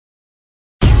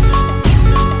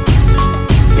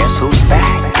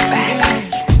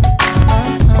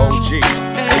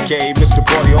aka Mr.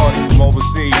 Party from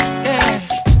overseas. Yeah.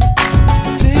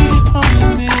 Take it on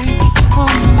me,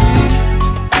 on me.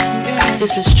 Yeah.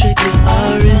 This is strictly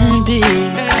R&B.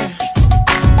 Yeah.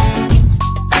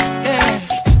 Yeah.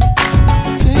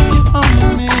 Take it on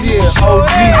me. Yeah,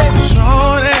 OG.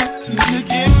 Shorty, you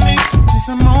give me just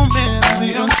a moment of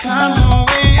your time. The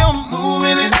way you're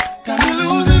moving it, got me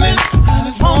losing it. I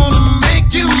just wanna make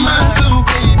you mine, so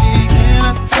baby, can I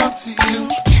talk to you?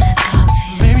 Can I talk to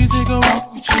you? Maybe take a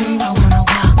walk with you. I wanna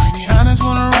walk with you. I just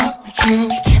wanna rock with you.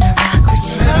 Can I rock with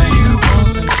you? Whatever you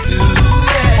wanna do,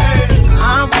 yeah.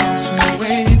 I'm watching the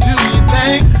way you do your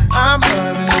thing. I'm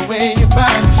loving the way your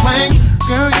body swings.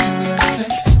 Girl, you got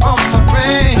sex on my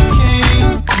brain.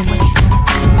 And what you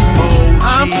gonna do?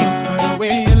 I'm loving the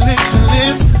way you lick your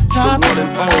lips. Top of the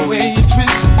way you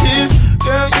twist your hips.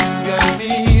 Girl, you got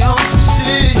me on some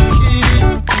shit.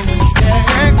 Yeah.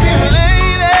 Sexy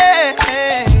lady,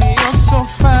 you're so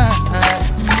fine.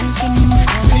 It's a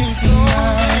mistake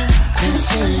tonight. You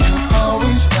say you're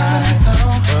always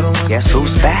right. Guess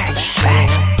who's back? Back.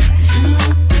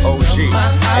 OG,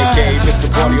 aka Mr.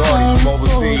 Party from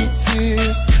overseas.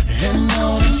 And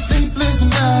all them sleepless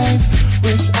nights.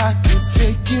 Wish I could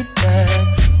take it back.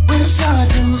 Wish I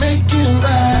could make it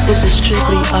right. This is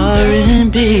strictly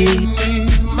R&B.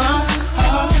 My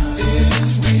heart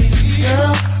is weak,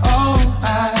 girl. All I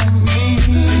need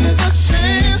is a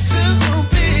chance to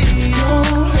be your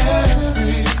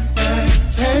everything.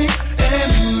 Take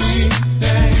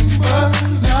anything, but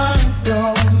not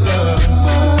your love.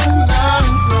 Not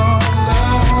your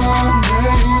love.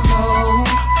 Girl, you know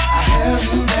I held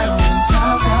you down in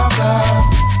times of love.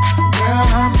 Girl,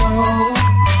 I know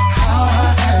how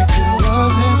I acted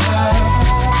wasn't right.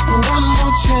 But one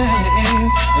more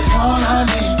chance is all I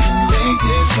need to make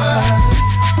this work.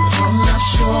 But I'm not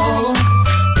sure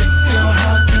if your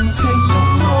heart can take no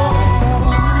more.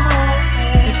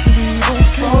 If we both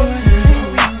feel like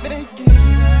we make it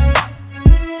right.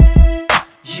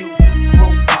 You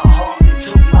broke my heart and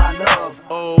took my love.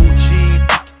 OG,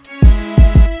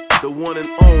 the one and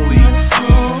only.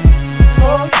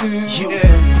 You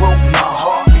broke my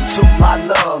heart and took my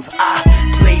love. I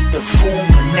played the fool,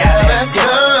 but now that's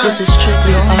done. This is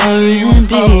strictly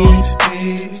R&B. Always be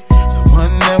the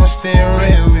one that was there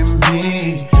with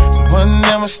me, the one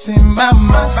that was staying by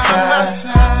my side,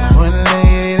 the one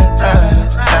lady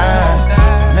that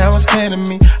I now it's clear to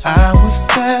me I was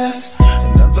just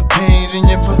another page in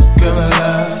your book of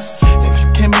love. If you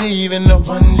can't believe in the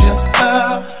one you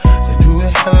love, then who the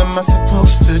hell am I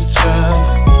supposed to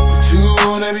trust? We're too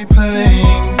old to be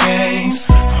playing games. I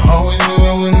always knew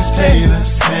it wouldn't stay the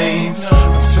same.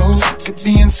 I'm so sick of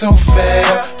being so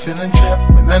fair, feeling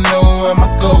trapped when I know I'm a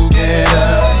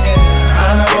go-getter.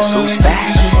 Guess who's back?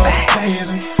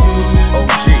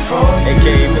 OG,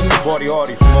 aka Mr. Party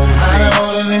from I overseas.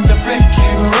 all the things that break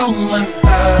you, broke my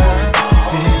heart.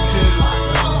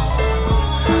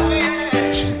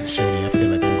 Shorty, I feel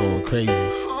like I'm going crazy.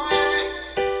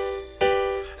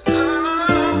 I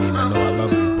mean, I know I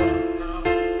love you, but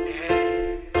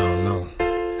I don't know.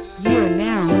 You are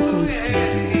now listening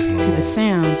to the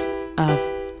sounds of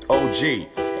OG,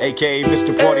 aka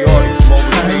Mr. Party from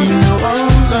overseas.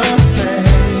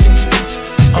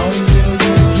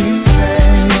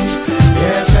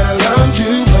 Yes, I loved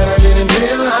you, but I didn't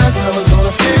realize I was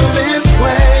gonna feel this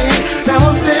way. Now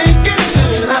I'm thinking,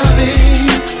 should I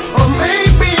leave? Or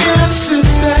maybe I should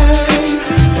stay.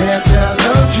 Yes, I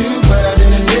loved you, but I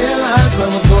didn't realize I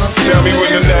was gonna feel this way. Tell me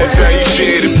when the last time you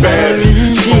shared a bath,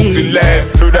 smoked and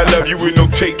laughed, heard I love you with no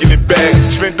taking it back.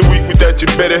 Spent the week without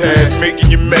your better half, making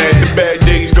you mad. The bad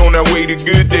days don't outweigh the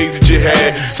good days that you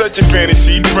had. Such a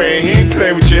fantasy, praying he ain't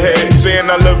playing with your head. Saying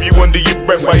I love you under your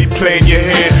breath while you playing your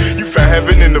hand. You found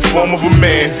heaven in the form of a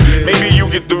man. Maybe you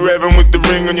get the reverend with the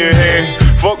ring on your hand.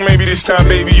 Fuck, maybe this time,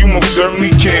 baby, you most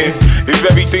certainly can. If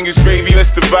everything is gravy,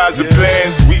 let's devise a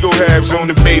plan. We go halves on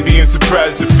the baby and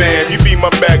surprise the fam. You be my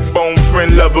backbone,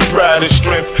 friend, lover, pride and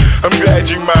strength. I'm glad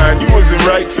you mine, you wasn't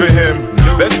right for him.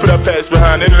 Let's put our past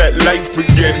behind and let life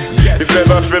begin. If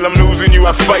ever I feel I'm losing you,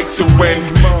 I fight to win.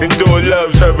 Endure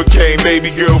love's hurricane,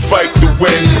 baby girl, fight to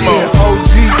win. Come on.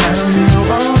 OG.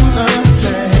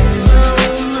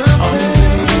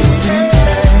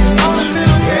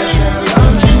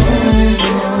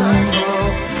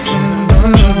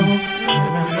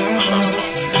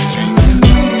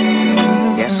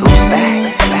 Guess who's back?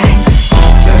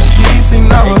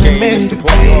 aka Mr.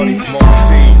 Party from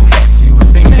overseas. See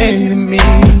what they made of me.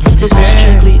 This is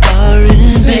strictly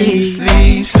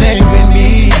R&B. Stay with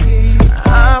me.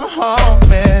 I'm all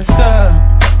messed up.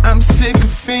 I'm sick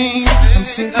of fiends. I'm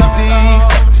sick of beef.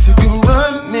 I'm sick of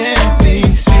running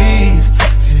these streets.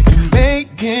 Sick of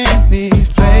making these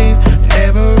plays.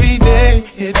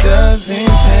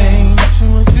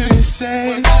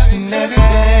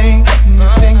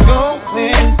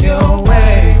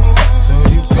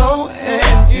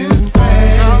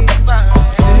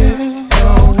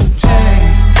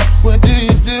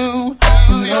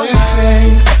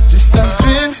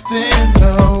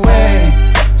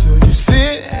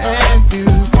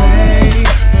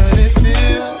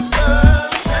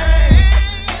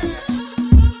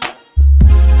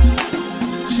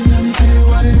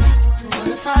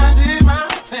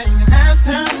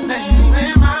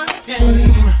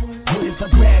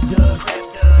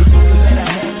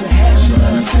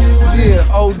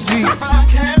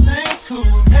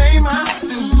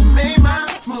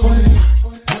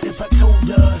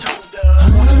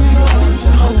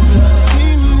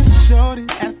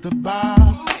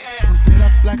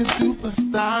 like a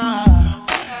superstar.